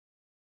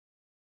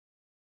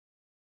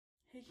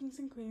Hey kings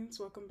and queens,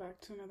 welcome back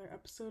to another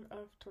episode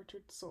of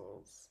Tortured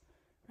Souls.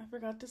 I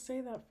forgot to say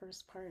that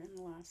first part in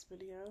the last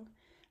video,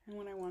 and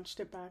when I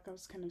watched it back, I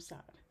was kind of sad.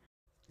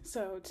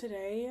 So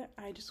today,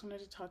 I just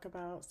wanted to talk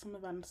about some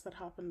events that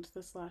happened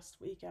this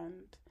last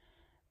weekend.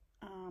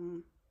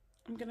 Um,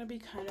 I'm gonna be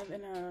kind of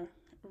in a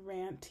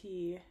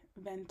ranty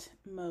vent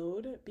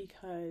mode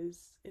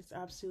because it's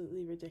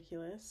absolutely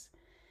ridiculous.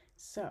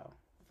 So,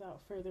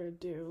 without further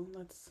ado,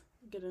 let's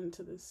get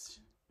into this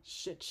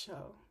shit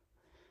show.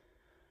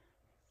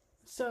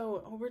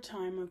 So over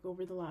time, like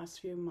over the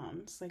last few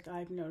months, like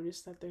I've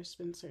noticed that there's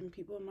been certain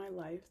people in my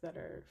life that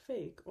are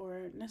fake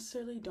or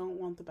necessarily don't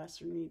want the best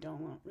for me,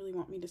 really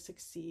want me to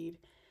succeed,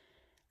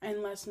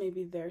 unless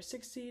maybe they're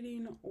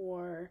succeeding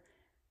or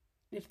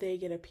if they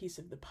get a piece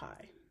of the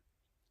pie.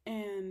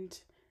 And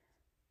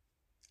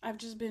I've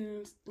just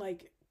been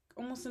like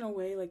almost in a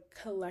way like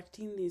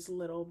collecting these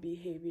little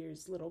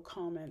behaviors, little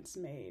comments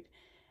made.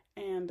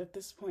 And at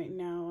this point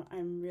now,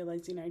 I'm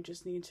realizing I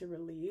just need to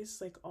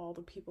release like all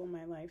the people in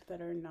my life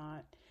that are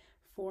not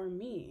for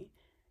me.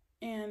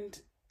 And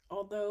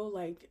although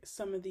like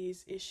some of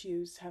these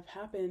issues have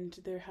happened,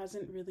 there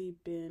hasn't really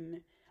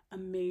been a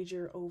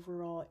major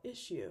overall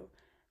issue.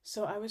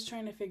 So I was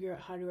trying to figure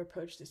out how to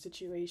approach the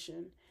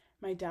situation.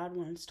 My dad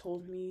once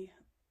told me,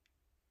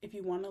 if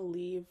you want to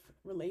leave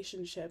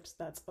relationships,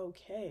 that's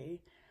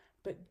okay,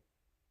 but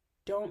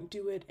don't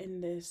do it in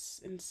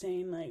this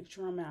insane, like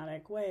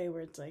dramatic way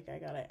where it's like I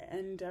gotta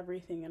end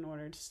everything in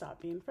order to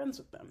stop being friends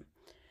with them.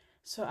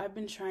 So I've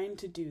been trying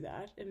to do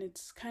that, and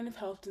it's kind of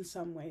helped in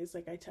some ways.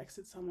 Like I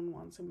texted someone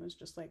once and was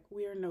just like,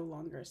 we are no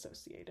longer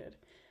associated,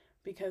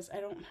 because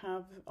I don't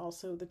have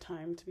also the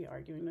time to be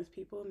arguing with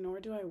people, nor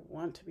do I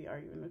want to be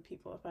arguing with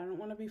people. If I don't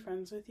want to be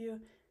friends with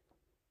you,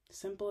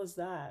 simple as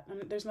that.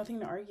 There's nothing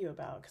to argue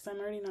about because I'm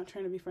already not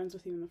trying to be friends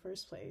with you in the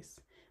first place.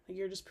 Like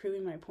you're just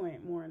proving my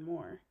point more and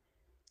more.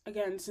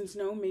 Again, since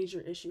no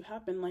major issue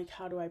happened, like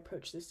how do I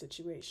approach this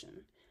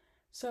situation?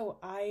 So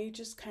I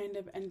just kind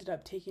of ended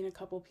up taking a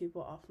couple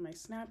people off my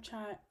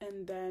Snapchat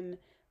and then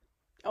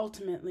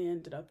ultimately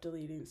ended up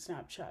deleting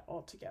Snapchat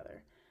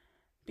altogether.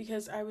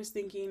 Because I was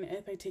thinking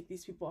if I take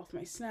these people off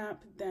my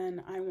Snap,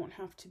 then I won't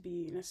have to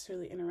be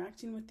necessarily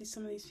interacting with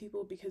some of these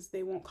people because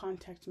they won't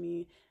contact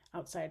me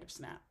outside of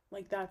Snap.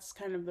 Like that's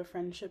kind of the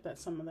friendship that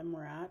some of them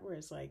were at,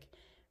 whereas like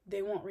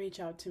they won't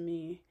reach out to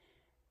me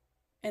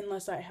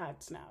unless I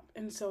had Snap.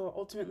 And so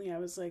ultimately I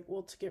was like,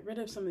 well, to get rid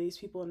of some of these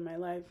people in my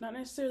life, not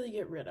necessarily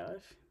get rid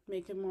of,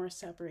 make a more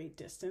separate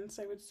distance,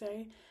 I would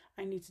say,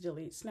 I need to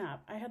delete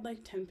Snap. I had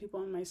like 10 people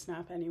on my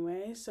Snap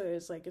anyway, so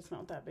it's like, it's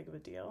not that big of a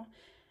deal.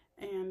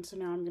 And so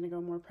now I'm going to go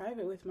more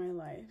private with my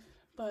life.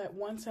 But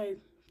once I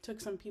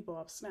took some people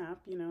off Snap,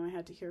 I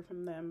had to hear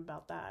from them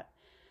about that.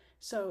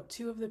 So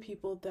two of the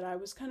people that I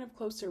was kind of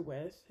closer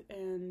with,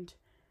 and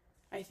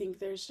I think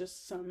there's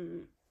just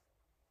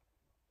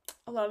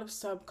a lot of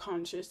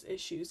subconscious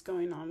issues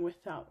going on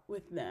with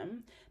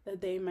them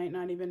that they might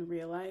not even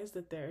realize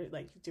that they're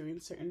like doing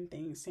certain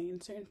things,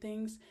 saying certain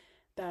things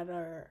that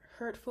are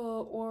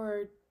hurtful,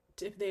 or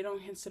if they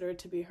don't consider it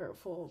to be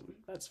hurtful,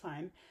 that's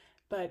fine.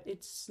 But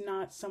it's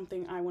not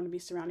something I want to be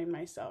surrounding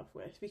myself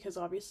with because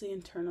obviously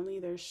internally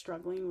they're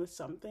struggling with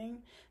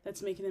something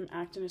that's making them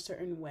act in a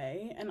certain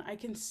way. And I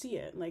can see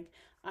it. Like,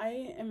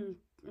 I am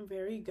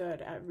very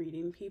good at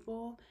reading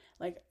people.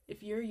 Like,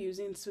 if you're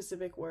using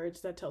specific words,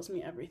 that tells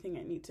me everything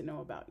I need to know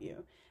about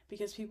you.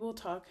 Because people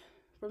talk,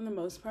 from the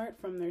most part,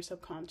 from their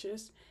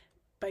subconscious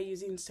by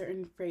using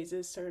certain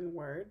phrases, certain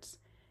words,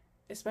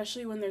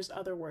 especially when there's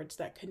other words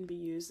that can be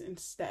used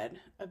instead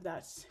of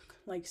that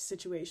like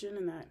situation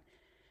and that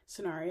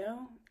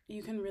scenario.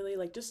 You can really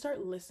like just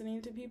start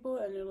listening to people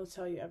and it'll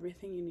tell you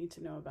everything you need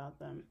to know about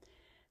them.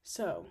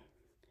 So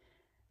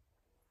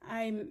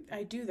I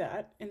do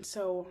that, and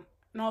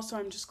also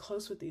I'm just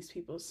close with these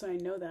people, so I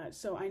know that.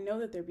 So I know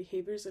that their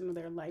behaviors and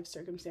their life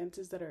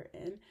circumstances that are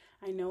in,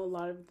 I know a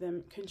lot of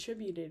them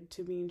contributed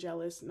to being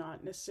jealous,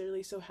 not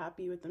necessarily so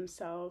happy with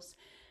themselves,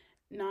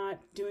 not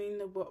doing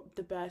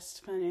the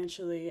best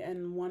financially,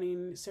 and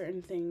wanting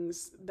certain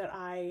things that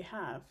I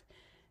have.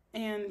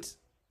 And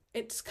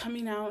it's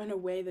coming out in a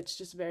way that's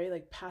just very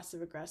like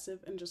passive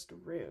aggressive and just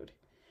rude.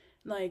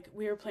 Like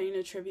we were playing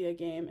a trivia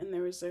game and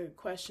there was a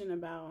question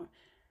about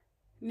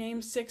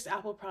name 6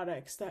 Apple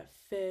products that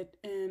fit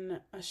in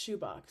a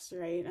shoebox,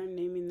 right? I'm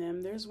naming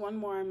them. There's one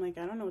more. I'm like,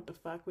 I don't know what the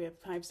fuck. We have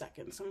 5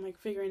 seconds. So I'm like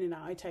figuring it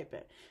out. I type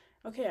it.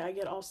 Okay, I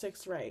get all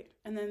 6 right.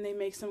 And then they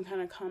make some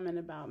kind of comment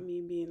about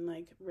me being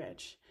like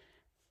rich.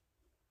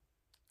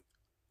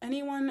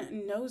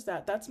 Anyone knows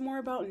that. That's more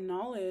about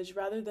knowledge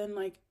rather than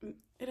like,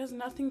 it has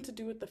nothing to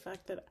do with the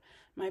fact that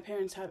my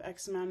parents have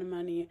X amount of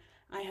money.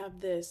 I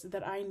have this,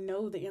 that I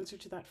know the answer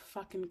to that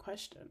fucking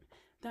question.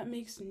 That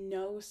makes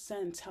no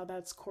sense how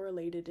that's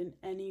correlated in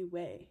any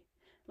way.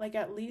 Like,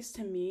 at least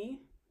to me,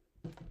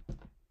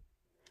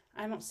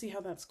 I don't see how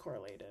that's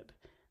correlated.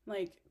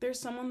 Like, there's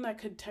someone that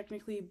could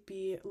technically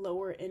be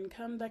lower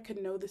income that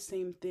could know the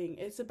same thing.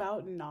 It's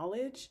about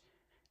knowledge,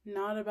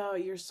 not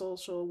about your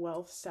social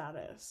wealth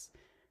status.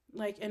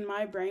 Like, in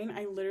my brain,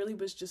 I literally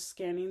was just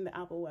scanning the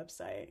Apple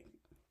website.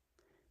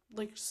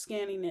 like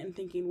scanning it and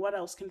thinking, what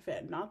else can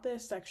fit? Not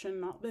this section,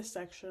 not this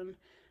section.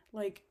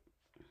 Like,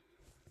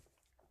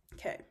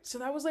 okay, so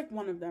that was like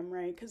one of them,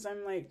 right? Because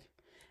I'm like,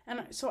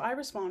 and so I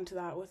respond to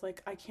that with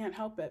like, I can't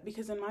help it,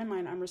 because in my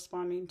mind I'm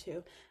responding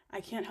to,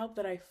 I can't help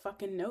that I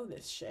fucking know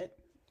this shit.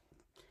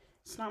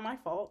 It's not my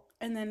fault.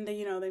 And then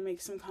they, they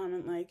make some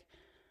comment like,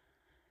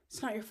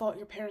 it's not your fault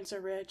your parents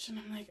are rich. And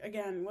I'm like,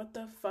 again, what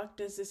the fuck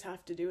does this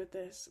have to do with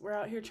this? We're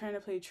out here trying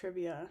to play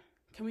trivia.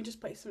 Can we just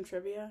play some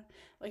trivia?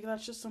 Like,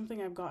 that's just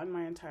something I've gotten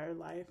my entire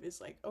life,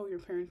 is like, oh, your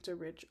parents are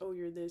rich, oh,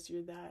 you're this,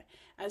 you're that,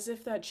 as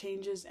if that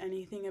changes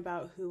anything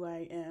about who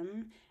I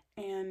am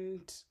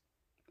and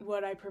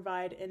what I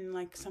provide in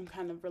like some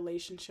kind of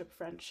relationship,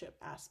 friendship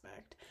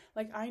aspect.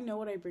 Like, I know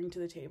what I bring to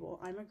the table.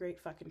 I'm a great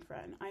fucking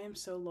friend. I am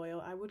so loyal.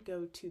 I would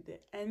go to the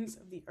ends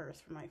of the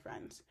earth for my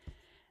friends.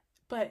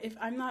 But if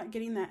I'm not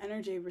getting that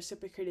energy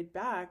reciprocated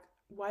back,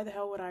 why the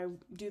hell would I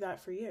do that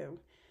for you?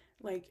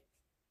 Like,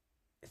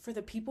 for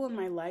the people in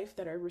my life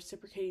that are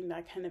reciprocating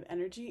that kind of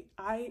energy,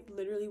 I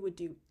literally would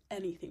do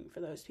anything for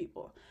those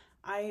people.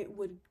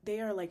 They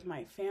are like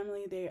my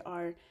family. They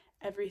are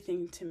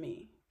everything to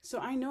me. So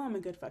I know I'm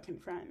a good fucking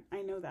friend.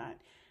 I know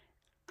that.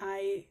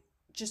 I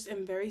just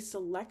am very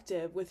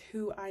selective with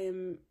who I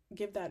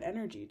give that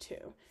energy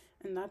to.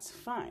 And that's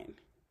fine.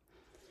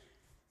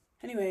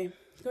 Anyway,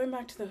 going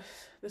back to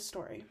the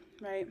story,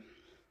 right?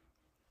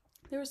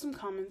 There were some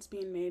comments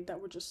being made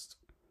that were just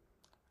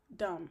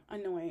dumb,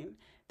 annoying.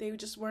 They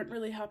just weren't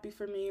really happy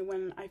for me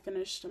when I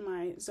finished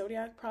my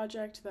Zodiac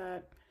project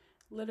that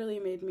literally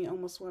made me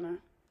almost want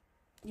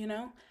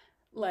to,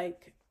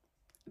 like,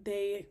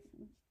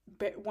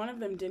 one of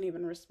them didn't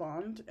even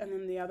respond, and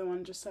then the other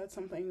one just said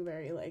something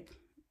very like,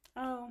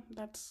 oh,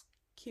 that's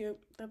cute,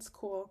 that's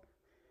cool.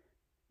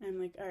 I'm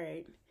like, all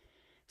right.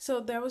 So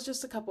there was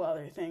just a couple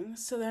other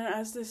things. So then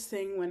as this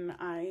thing, when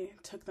I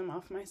took them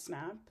off my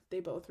Snap, they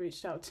both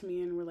reached out to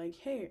me and were like,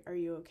 hey, are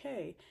you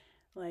okay?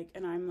 Like,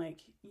 and I'm like,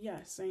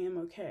 yes, I am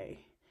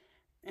okay.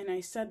 And I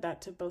said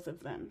that to both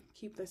of them.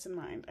 Keep this in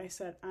mind. I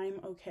said,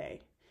 I'm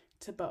okay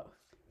to both.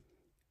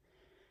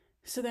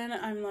 So then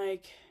I'm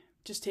like,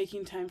 just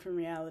taking time from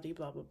reality,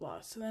 blah, blah,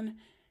 blah. So then,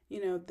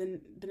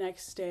 the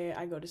next day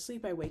I go to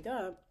sleep, I wake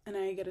up, and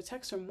I get a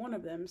text from one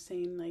of them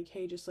saying like,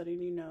 hey, just letting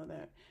you know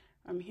that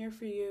I'm here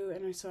for you.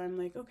 And so I'm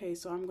like, okay,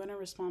 so I'm going to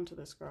respond to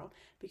this girl,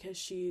 because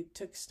she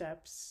took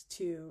steps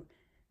to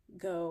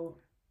go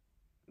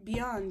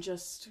beyond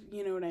just,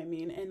 you know what I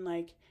mean? And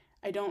like,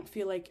 I don't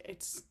feel like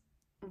it's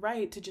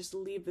right to just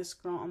leave this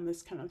girl on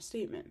this kind of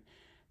statement.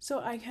 So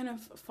I kind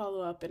of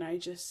follow up and I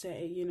just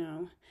say,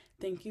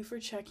 thank you for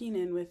checking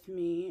in with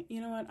me.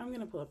 You know what? I'm going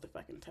to pull up the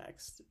fucking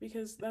text,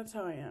 because that's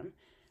how I am.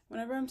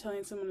 Whenever I'm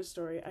telling someone a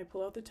story, I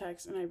pull out the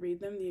text and I read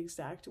them the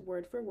exact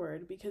word for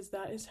word, because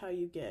that is how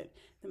you get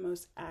the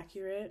most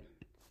accurate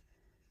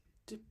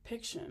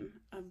depiction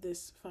of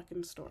this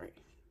fucking story.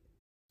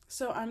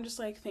 So I'm just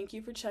like, thank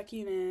you for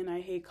checking in. I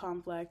hate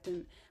conflict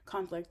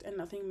and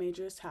nothing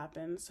major has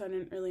happened, so I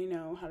didn't really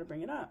know how to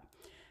bring it up.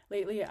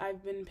 Lately,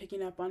 I've been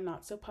picking up on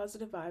not so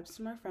positive vibes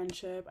from our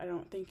friendship. I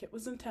don't think it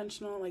was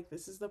intentional. Like,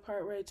 this is the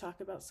part where I talk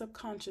about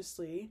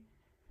subconsciously.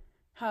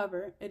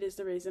 However, it is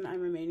the reason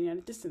I'm remaining at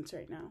a distance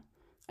right now.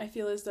 I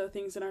feel as though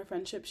things in our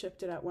friendship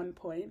shifted at one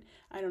point.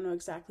 I don't know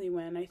exactly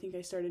when. I think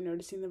I started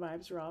noticing the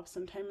vibes were off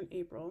sometime in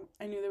April.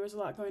 I knew there was a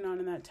lot going on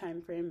in that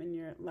time frame in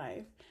your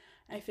life.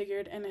 I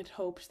figured and had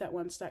hoped that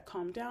once that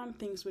calmed down,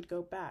 things would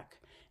go back.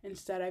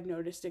 Instead, I've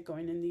noticed it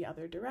going in the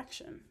other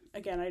direction.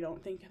 Again, I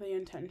don't think the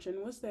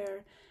intention was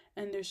there,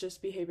 and there's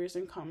just behaviors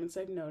and comments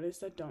I've noticed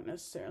that don't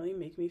necessarily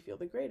make me feel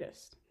the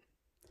greatest.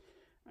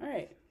 All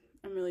right,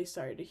 I'm really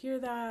sorry to hear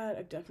that.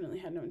 I've definitely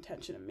had no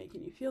intention of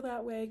making you feel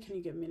that way. Can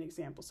you give me an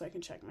example so I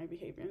can check my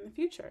behavior in the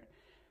future?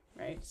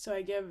 Right? So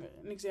I give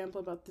an example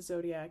about the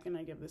Zodiac, and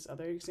I give this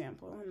other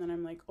example, and then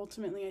I'm like,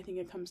 ultimately, I think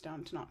it comes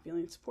down to not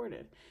feeling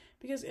supported.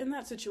 Because in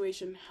that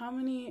situation, how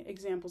many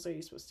examples are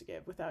you supposed to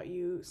give without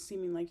you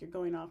seeming like you're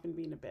going off and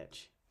being a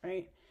bitch,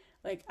 right?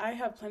 Like, I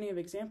have plenty of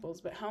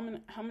examples, but how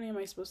many am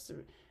I supposed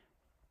to,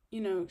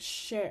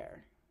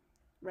 share,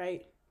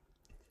 right?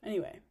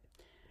 Anyway,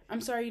 I'm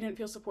sorry you didn't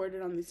feel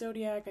supported on the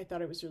Zodiac. I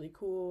thought it was really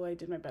cool. I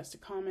did my best to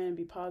comment and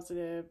be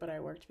positive, but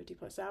I worked 50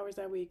 plus hours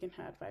that week and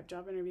had 5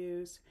 job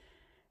interviews,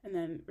 and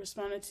then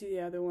responded to the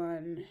other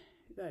one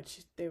that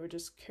they were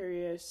just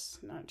curious,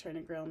 not trying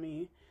to grill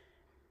me.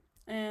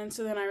 And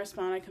so then I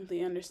respond, I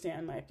completely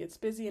understand. Life gets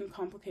busy and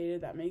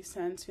complicated. That makes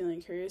sense.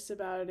 Feeling curious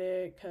about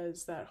it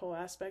because that whole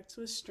aspect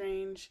was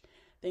strange.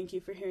 Thank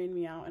you for hearing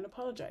me out and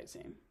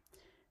apologizing.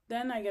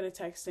 Then I get a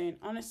text saying,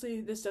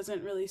 honestly, this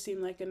doesn't really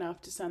seem like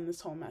enough to send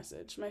this whole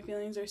message. My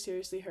feelings are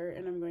seriously hurt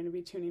and I'm going to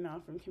be tuning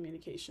off from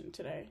communication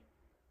today.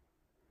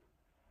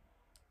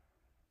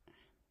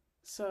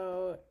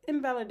 So,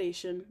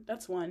 invalidation,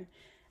 that's one.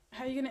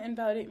 How are you going to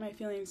invalidate my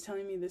feelings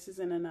telling me this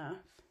isn't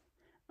enough?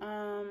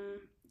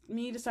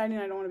 me deciding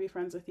I don't want to be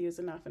friends with you is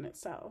enough in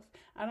itself.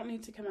 I don't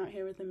need to come out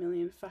here with a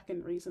million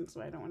fucking reasons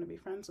why I don't want to be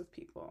friends with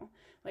people.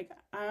 Like,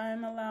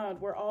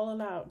 we're all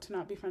allowed to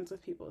not be friends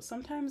with people.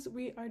 Sometimes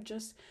we are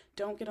just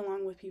don't get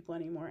along with people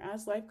anymore.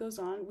 As life goes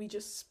on, we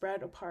just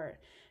spread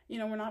apart. You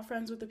know, we're not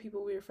friends with the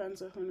people we were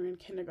friends with when we were in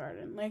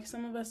kindergarten. Like,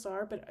 some of us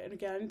are, but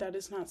again, that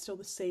is not still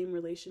the same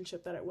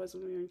relationship that it was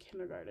when we were in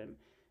kindergarten.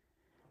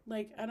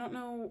 Like, I don't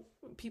know,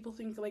 people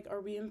think, like,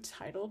 are we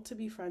entitled to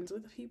be friends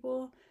with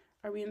people?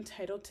 Are we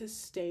entitled to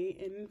stay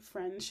in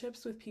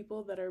friendships with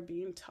people that are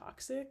being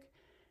toxic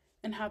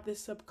and have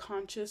this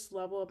subconscious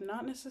level of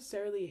not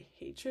necessarily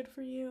hatred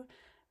for you,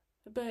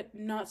 but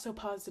not so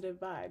positive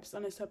vibes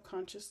on a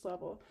subconscious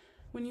level?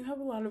 When you have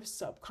a lot of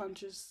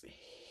subconscious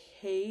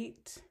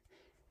hate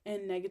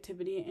and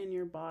negativity in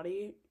your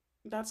body,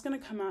 that's going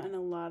to come out in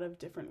a lot of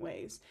different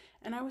ways.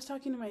 And I was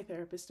talking to my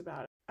therapist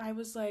about it. I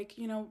was like,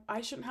 you know,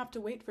 I shouldn't have to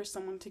wait for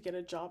someone to get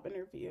a job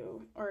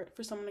interview, or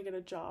for someone to get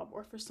a job,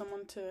 or for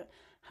someone to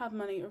have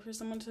money, or for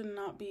someone to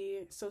not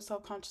be so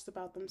self-conscious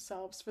about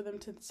themselves, for them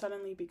to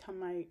suddenly become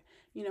my,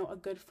 you know, a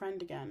good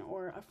friend again,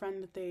 or a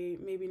friend that they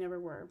maybe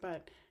never were.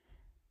 But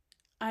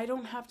I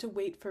don't have to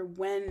wait for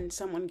when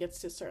someone gets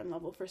to a certain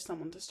level for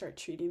someone to start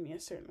treating me a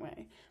certain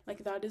way.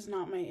 Like, that is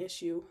not my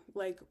issue.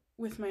 Like,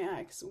 with my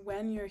ex,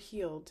 when you're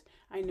healed,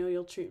 I know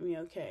you'll treat me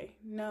okay.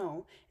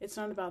 No, it's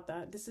not about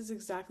that. This is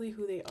exactly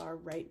who they are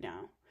right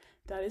now.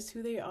 That is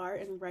who they are,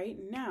 and right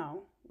now,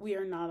 we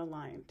are not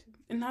aligned.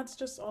 And that's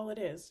just all it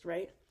is,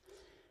 right?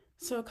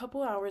 So a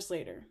couple hours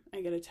later,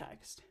 I get a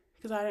text,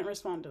 because I didn't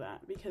respond to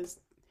that, because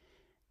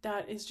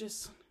that is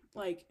just,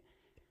 like,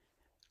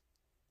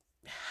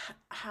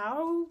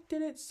 how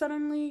did it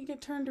suddenly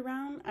get turned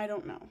around? I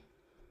don't know.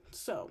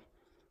 So,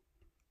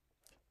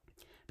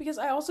 because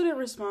I also didn't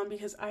respond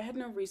because I had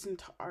no reason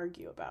to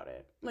argue about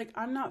it. Like,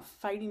 I'm not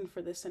fighting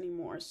for this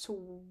anymore. So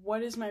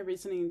what is my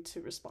reasoning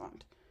to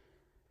respond?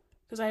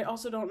 Because I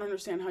also don't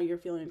understand how your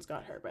feelings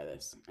got hurt by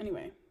this.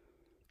 Anyway,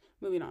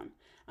 moving on.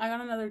 I got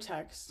another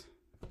text.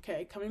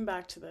 Okay, coming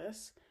back to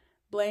this.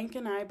 Blank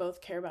and I both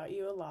care about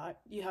you a lot.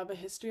 You have a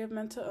history of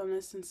mental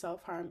illness and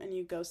self-harm, and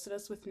you ghosted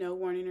us with no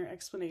warning or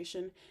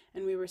explanation,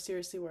 and we were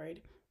seriously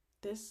worried.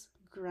 This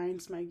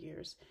grinds my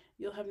gears.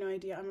 You'll have no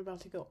idea. I'm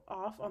about to go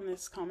off on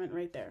this comment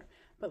right there,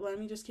 but let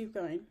me just keep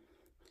going.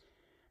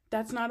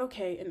 That's not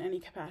okay in any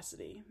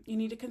capacity. You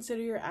need to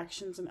consider your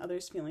actions and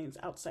others' feelings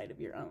outside of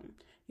your own.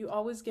 You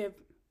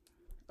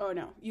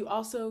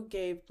also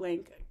gave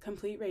blank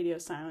complete radio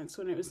silence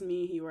when it was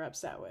me you were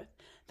upset with.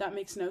 That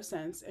makes no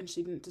sense, and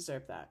she didn't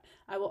deserve that.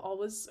 I will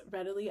always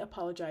readily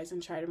apologize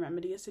and try to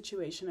remedy a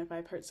situation if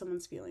I've hurt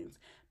someone's feelings,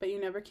 but you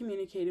never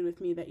communicated with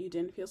me that you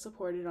didn't feel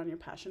supported on your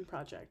passion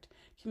project.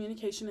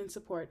 Communication and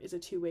support is a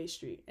two-way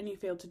street, and you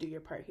failed to do your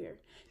part here.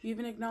 You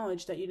even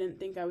acknowledged that you didn't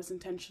think I was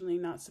intentionally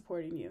not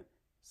supporting you,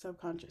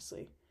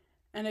 subconsciously,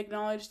 and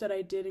acknowledged that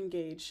I did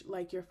engage,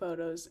 like your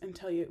photos, and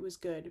tell you it was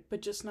good,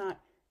 but just not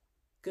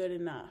good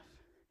enough.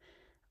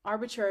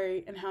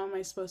 Arbitrary, and how am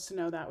I supposed to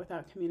know that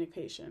without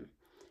communication?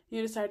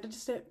 You decided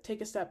to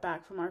take a step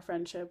back from our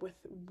friendship with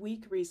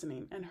weak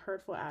reasoning and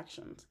hurtful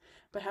actions,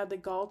 but had the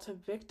gall to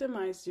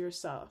victimize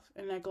yourself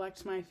and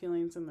neglect my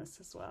feelings in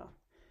this as well.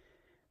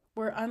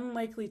 We're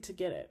unlikely to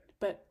get it,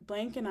 but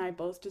blank and I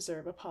both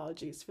deserve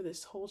apologies for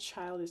this whole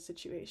childish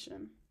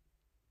situation.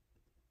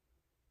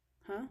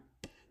 Huh?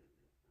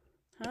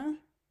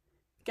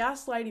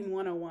 Gaslighting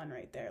 101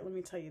 right there, let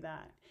me tell you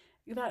that.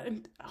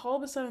 And all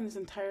of a sudden this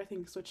entire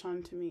thing switched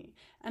on to me,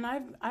 and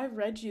I've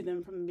read you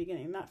them from the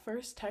beginning. That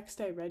first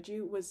text I read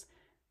you was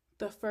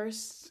the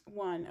first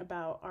one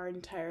about our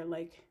entire,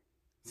 like,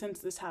 since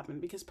this happened,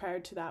 because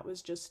prior to that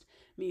was just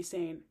me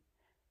saying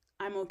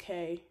I'm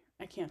okay,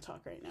 I can't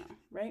talk right now,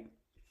 right?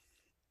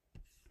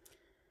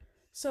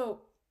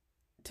 So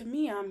to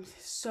me, I'm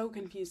so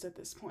confused at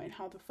this point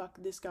how the fuck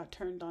this got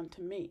turned on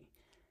to me.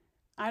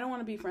 I don't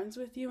want to be friends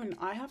with you and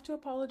I have to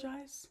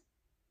apologize?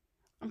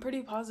 I'm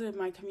pretty positive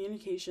my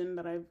communication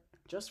that I've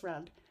just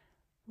read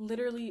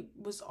literally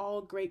was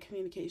all great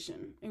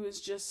communication. It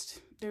was just,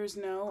 there's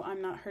no,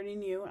 I'm not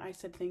hurting you. I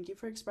said, thank you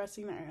for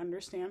expressing that. I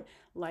understand.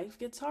 Life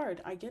gets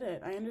hard. I get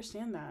it. I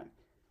understand that.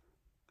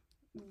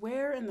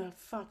 Where in the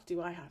fuck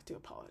do I have to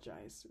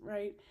apologize,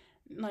 right?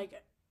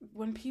 Like,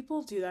 when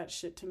people do that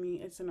shit to me,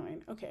 it's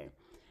annoying. Okay,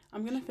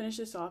 I'm going to finish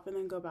this off and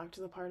then go back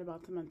to the part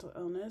about the mental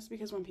illness,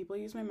 because when people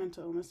use my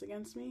mental illness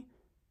against me,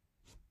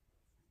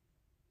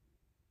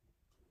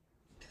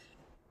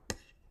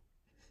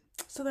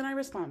 so then I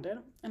responded,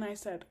 and I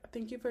said,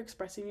 thank you for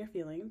expressing your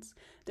feelings.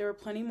 There were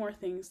plenty more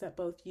things that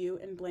both you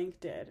and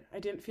blank did. I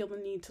didn't feel the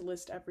need to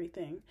list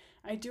everything.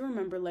 I do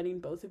remember letting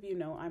both of you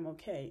know I'm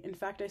okay. In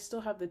fact, I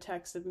still have the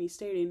text of me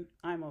stating,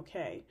 I'm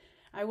okay.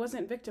 I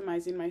wasn't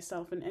victimizing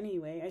myself in any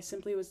way. I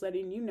simply was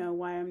letting you know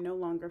why I'm no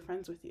longer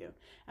friends with you.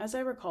 As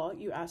I recall,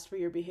 you asked for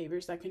your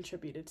behaviors that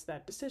contributed to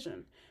that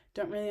decision.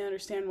 Don't really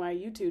understand why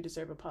you two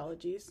deserve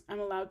apologies. I'm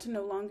allowed to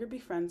no longer be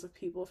friends with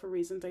people for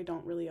reasons I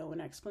don't really owe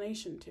an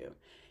explanation to.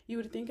 You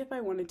would think if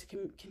I wanted to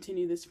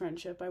continue this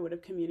friendship, I would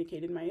have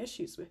communicated my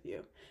issues with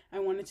you. I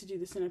wanted to do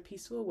this in a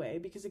peaceful way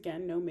because,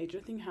 again, no major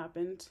thing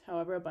happened.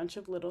 However, a bunch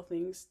of little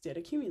things did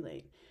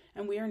accumulate,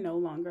 and we are no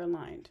longer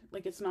aligned.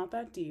 Like, it's not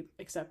that deep.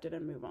 Accept it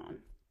and move on.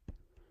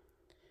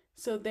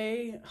 So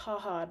they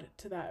ha-ha'd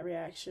to that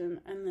reaction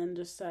and then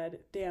just said,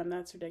 damn,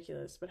 that's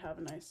ridiculous, but have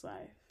a nice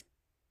life.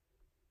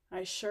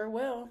 I sure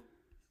will.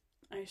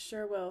 I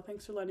sure will.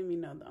 Thanks for letting me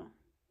know, though.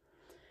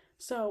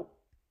 So,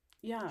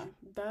 yeah,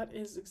 that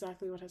is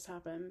exactly what has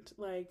happened.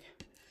 Like,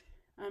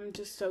 I'm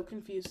just so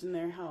confused in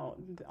there how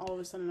all of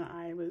a sudden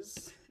I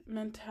was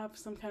meant to have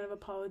some kind of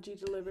apology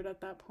delivered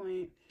at that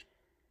point.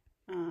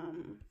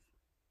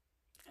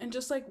 And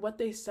just like what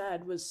they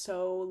said was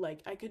so,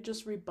 like, I could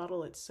just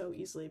rebuttal it so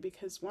easily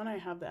because, one, I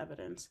have the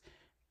evidence.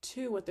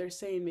 Two, what they're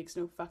saying makes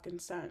no fucking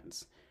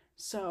sense.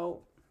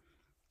 So,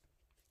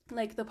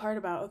 like, the part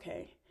about,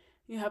 okay,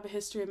 you have a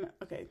history of,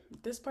 okay,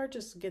 this part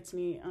just gets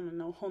me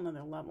on a whole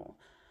nother level.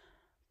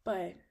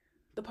 But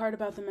the part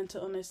about the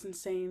mental illness and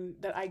saying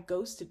that I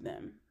ghosted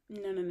them,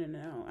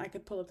 no. I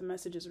could pull up the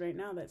messages right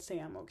now that say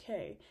I'm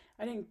okay.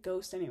 I didn't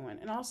ghost anyone.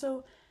 And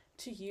also,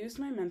 to use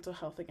my mental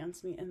health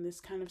against me in this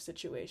kind of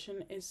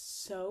situation is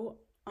so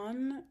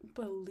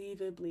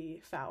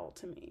unbelievably foul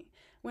to me.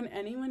 When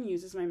anyone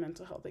uses my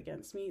mental health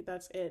against me,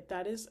 that's it.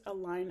 That is a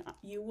line.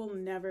 You will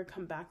never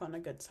come back on a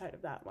good side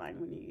of that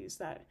line when you use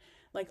that.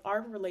 Like,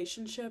 our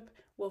relationship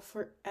will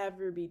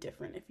forever be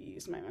different if you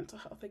use my mental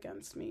health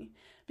against me,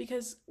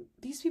 because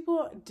these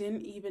people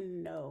didn't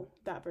even know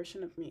that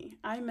version of me.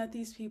 I met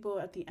these people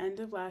at the end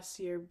of last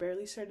year,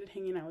 barely started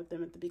hanging out with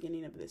them at the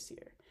beginning of this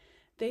year.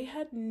 They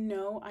had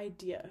no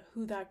idea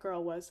who that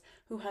girl was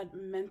who had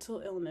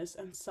mental illness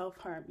and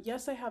self-harm.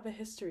 Yes, I have a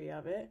history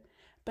of it,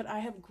 but I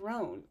have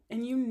grown,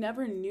 and you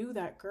never knew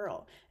that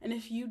girl. And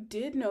if you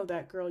did know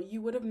that girl,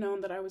 you would have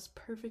known that I was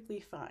perfectly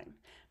fine.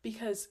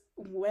 Because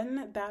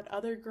when that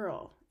other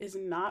girl is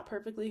not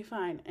perfectly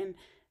fine, and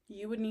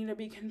you would need to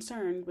be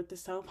concerned with the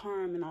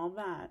self-harm and all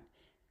that,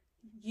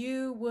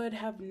 you would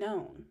have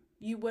known.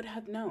 You would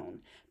have known.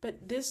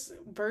 But this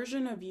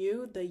version of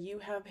you, that you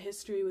have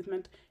history with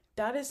mental,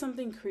 that is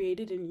something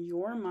created in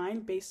your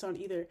mind based on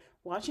either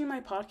watching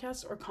my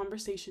podcast or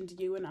conversations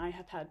you and I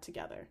have had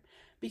together.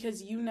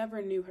 Because you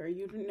never knew her.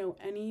 You didn't know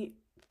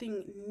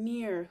anything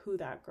near who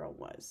that girl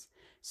was.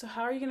 So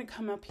how are you going to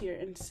come up here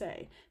and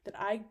say that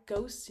I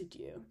ghosted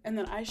you and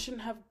that I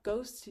shouldn't have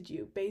ghosted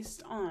you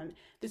based on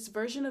this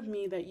version of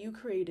me that you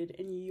created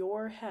in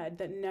your head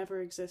that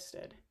never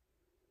existed?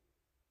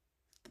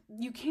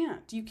 You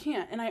can't.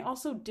 And I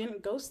also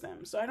didn't ghost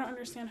them. So I don't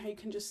understand how you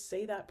can just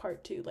say that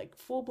part too. Like,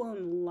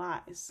 full-blown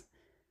lies.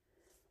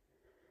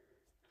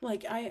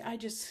 Like, I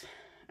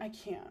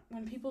can't.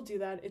 When people do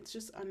that, it's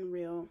just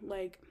unreal.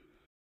 Like,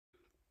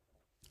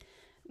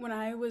 when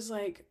I was,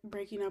 like,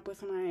 breaking up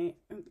with my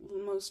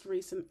most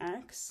recent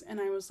ex,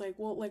 and I was like,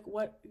 well, like,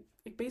 what,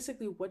 like,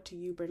 basically, what do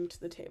you bring to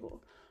the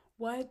table?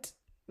 Why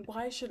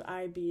should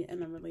I be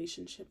in a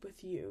relationship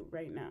with you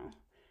right now?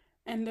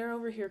 And they're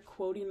over here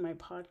quoting my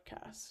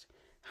podcast.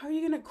 How are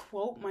you going to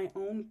quote my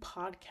own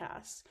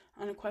podcast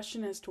on a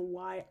question as to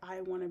why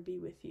I want to be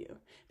with you?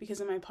 Because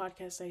in my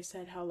podcast, I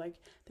said how,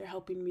 like, they're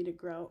helping me to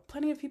grow.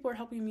 Plenty of people are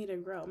helping me to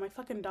grow. My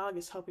fucking dog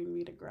is helping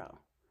me to grow.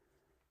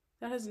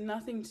 That has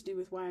nothing to do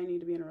with why I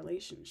need to be in a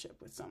relationship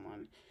with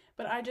someone.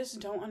 But I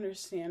just don't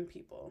understand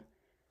people.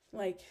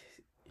 Like,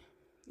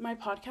 my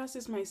podcast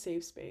is my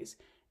safe space.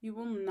 You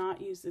will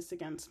not use this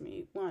against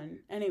me.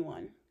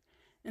 Anyone.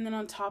 And then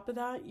on top of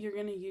that, you're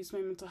going to use my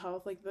mental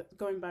health, like,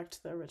 going back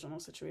to the original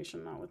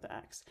situation, not with the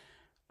ex.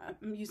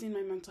 I'm using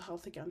my mental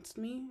health against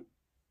me.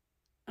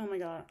 Oh my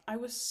God. I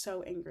was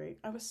so angry.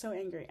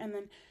 And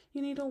then,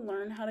 you need to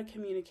learn how to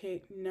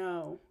communicate.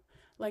 No.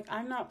 Like,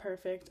 I'm not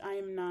perfect. I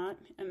am not.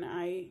 And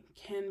I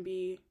can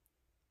be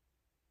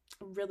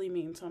really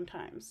mean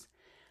sometimes.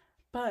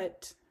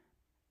 But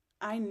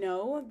I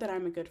know that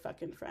I'm a good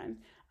fucking friend.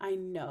 I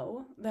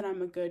know that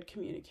I'm a good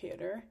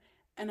communicator.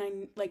 And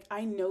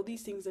I know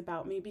these things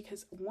about me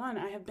because, one,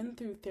 I have been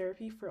through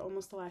therapy for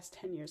almost the last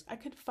 10 years. I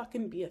could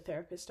fucking be a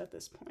therapist at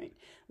this point.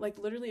 Like,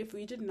 literally, if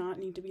we did not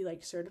need to be,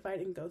 like, certified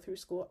and go through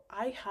school,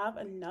 I have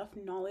enough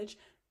knowledge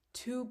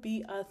to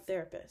be a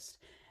therapist.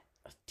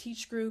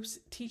 Teach groups,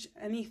 teach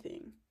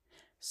anything.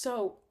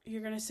 So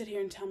you're going to sit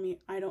here and tell me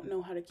I don't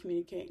know how to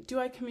communicate. Do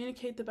I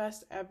communicate the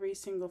best every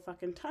single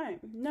fucking time?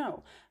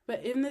 No.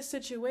 But in this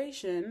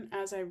situation,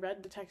 as I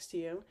read the text to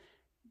you,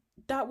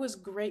 that was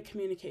great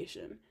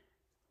communication.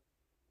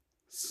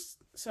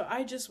 So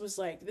I just was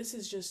like, this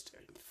is just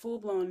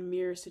full-blown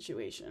mirror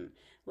situation.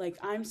 Like,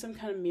 I'm some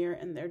kind of mirror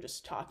and they're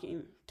just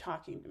talking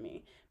to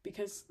me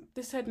because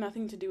this had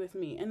nothing to do with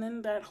me. And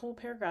then that whole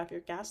paragraph, you're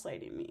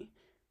gaslighting me.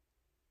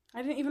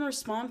 I didn't even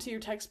respond to your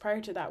text prior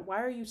to that. Why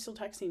are you still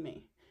texting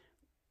me?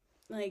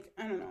 Like,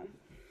 I don't know.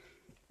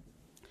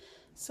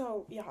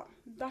 So, yeah,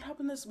 that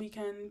happened this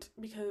weekend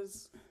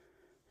because...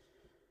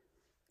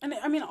 And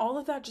I mean, all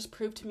of that just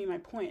proved to me my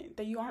point,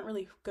 that you aren't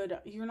really good,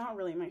 you're not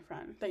really my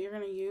friend, that you're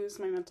going to use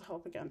my mental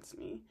health against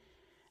me.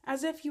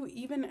 As if you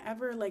even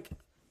ever, like,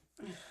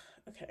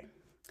 okay.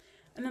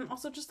 And then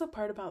also just the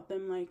part about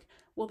them like,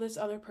 well, this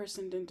other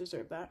person didn't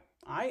deserve that.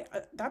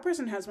 That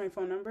person has my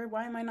phone number.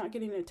 Why am I not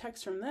getting a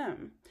text from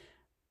them?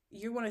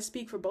 You want to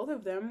speak for both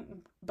of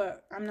them,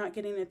 but I'm not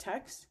getting a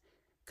text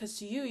because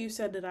to you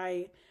said that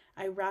I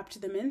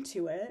wrapped them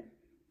into it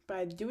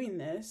by doing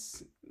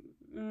this.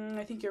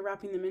 I think you're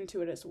wrapping them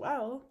into it as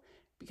well,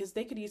 because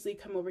they could easily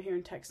come over here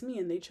and text me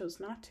and they chose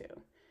not to.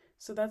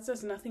 So that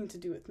has nothing to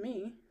do with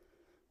me.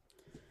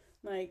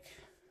 Like,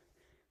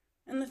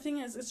 and the thing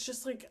is, it's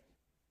just like,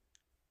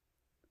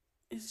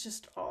 it's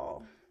just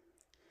all,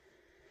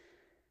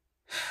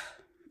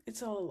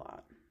 it's all a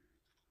lot.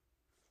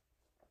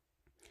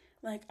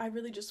 Like, I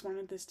really just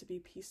wanted this to be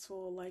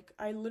peaceful. Like,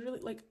 I literally,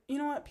 like, you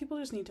know what? People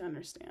just need to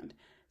understand.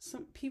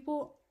 Some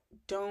people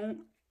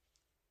don't,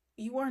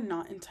 you are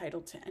not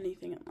entitled to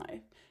anything in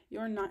life. You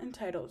are not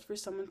entitled for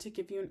someone to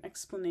give you an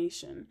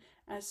explanation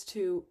as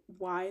to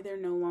why they're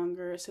no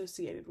longer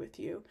associated with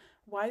you,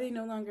 why they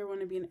no longer want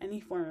to be in any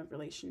form of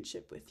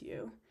relationship with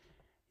you.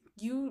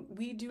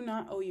 We do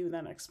not owe you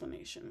that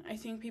explanation. I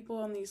think people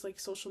on these like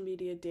social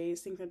media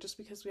days think that just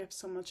because we have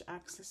so much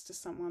access to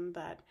someone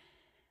that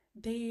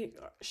they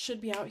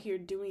should be out here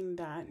doing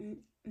that.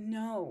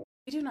 No,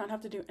 we do not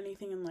have to do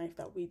anything in life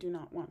that we do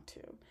not want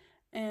to.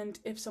 And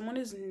if someone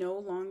is no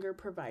longer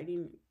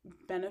providing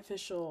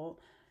beneficial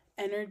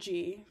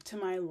energy to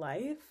my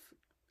life,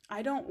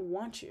 I don't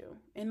want you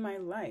in my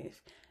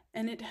life.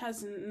 And it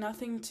has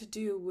nothing to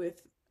do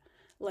with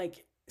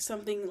like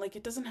something, like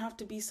it doesn't have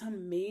to be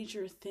some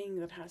major thing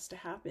that has to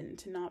happen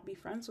to not be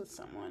friends with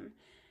someone.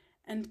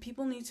 And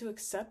people need to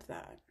accept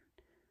that.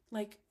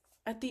 Like,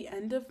 at the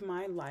end of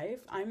my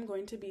life, I'm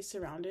going to be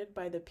surrounded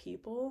by the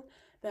people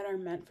that are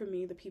meant for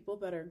me, the people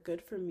that are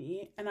good for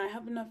me. And I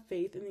have enough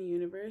faith in the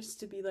universe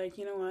to be like,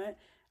 you know what?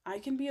 I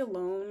can be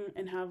alone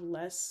and have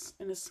less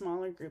in a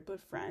smaller group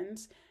of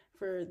friends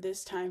for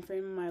this time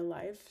frame in my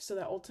life so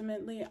that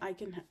ultimately I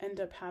can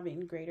end up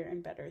having greater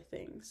and better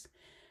things.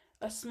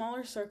 A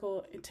smaller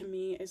circle to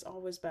me is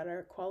always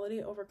better.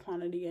 Quality over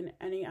quantity in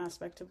any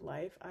aspect of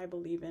life, I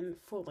believe in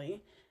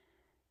fully.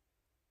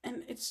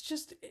 And it's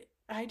just,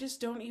 I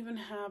just don't even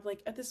have,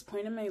 like, at this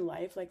point in my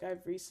life, like,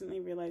 I've recently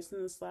realized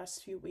in this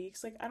last few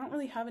weeks, like, I don't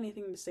really have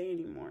anything to say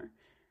anymore.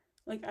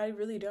 Like, I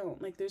really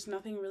don't. Like, there's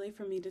nothing really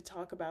for me to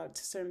talk about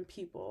to certain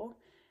people.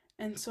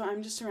 And so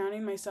I'm just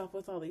surrounding myself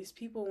with all these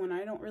people when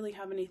I don't really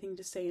have anything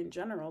to say in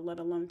general, let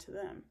alone to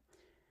them.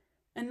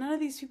 And none of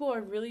these people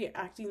are really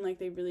acting like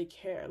they really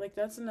care. Like,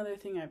 that's another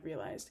thing I've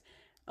realized.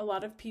 A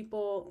lot of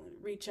people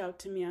reach out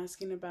to me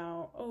asking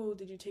about, oh,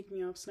 did you take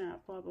me off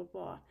Snap, blah, blah,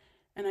 blah.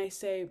 And I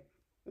say,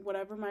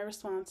 whatever my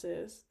response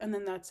is, and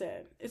then that's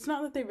it. It's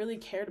not that they really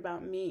cared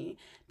about me.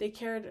 They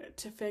cared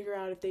to figure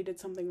out if they did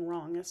something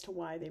wrong as to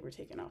why they were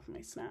taken off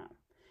my Snap.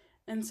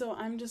 And so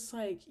I'm just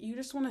like, you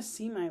just want to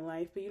see my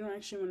life, but you don't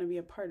actually want to be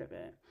a part of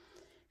it.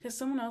 Because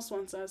someone else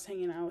once, I was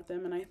hanging out with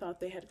them and I thought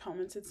they had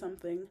commented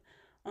something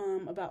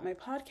about my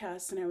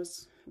podcast and I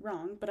was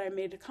wrong, but I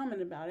made a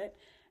comment about it.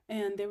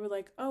 And they were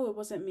like, oh, it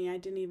wasn't me.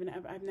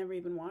 I've never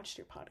even watched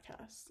your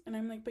podcast. And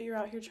I'm like, but you're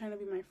out here trying to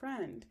be my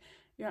friend.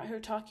 You're out here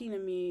talking to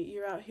me.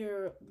 You're out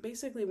here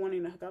basically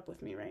wanting to hook up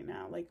with me right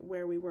now, like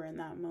where we were in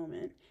that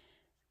moment.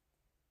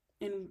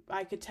 And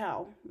I could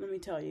tell, let me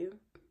tell you,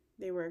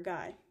 they were a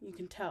guy. You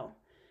can tell.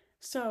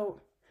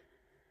 So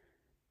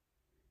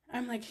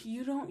I'm like,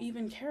 you don't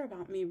even care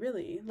about me,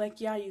 really.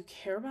 Like, yeah, you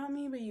care about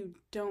me, but you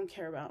don't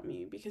care about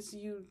me because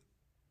you,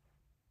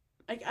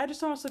 like, I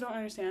just also don't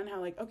understand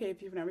how, like, okay,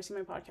 if you've never seen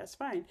my podcast,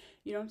 fine,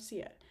 you don't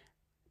see it.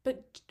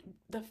 But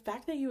the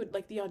fact that you would,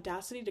 like, the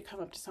audacity to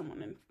come up to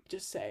someone and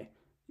just say,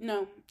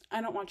 no,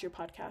 I don't watch your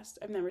podcast.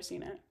 I've never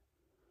seen it.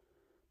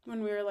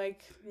 When we were,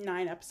 like,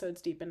 9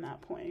 episodes deep in that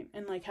point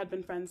and, like, had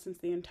been friends since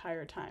the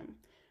entire time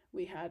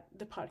we had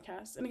the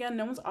podcast. And again,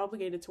 no one's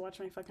obligated to watch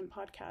my fucking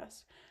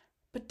podcast.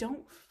 But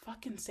don't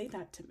fucking say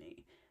that to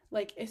me.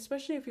 Like,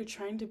 especially if you're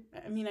trying to,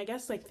 I mean, I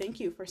guess, like, thank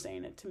you for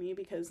saying it to me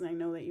because I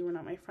know that you were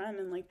not my friend.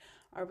 And, like,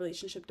 our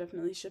relationship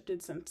definitely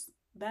shifted since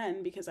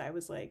then because I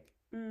was like,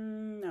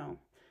 no.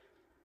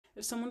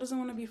 If someone doesn't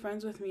want to be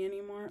friends with me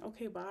anymore,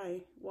 okay,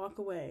 bye. Walk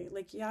away.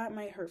 Like, yeah, it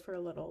might hurt for a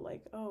little.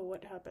 Like, oh,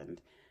 what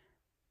happened?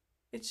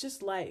 It's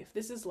just life.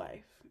 This is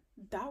life.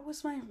 That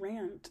was my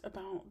rant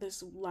about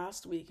this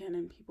last weekend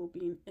and people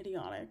being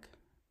idiotic.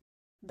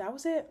 That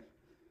was it.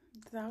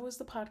 That was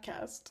the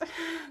podcast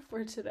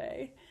for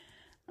today.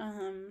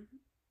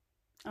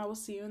 I will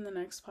see you in the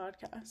next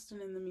podcast.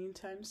 And in the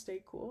meantime,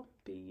 stay cool,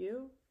 be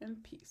you,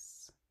 and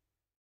peace.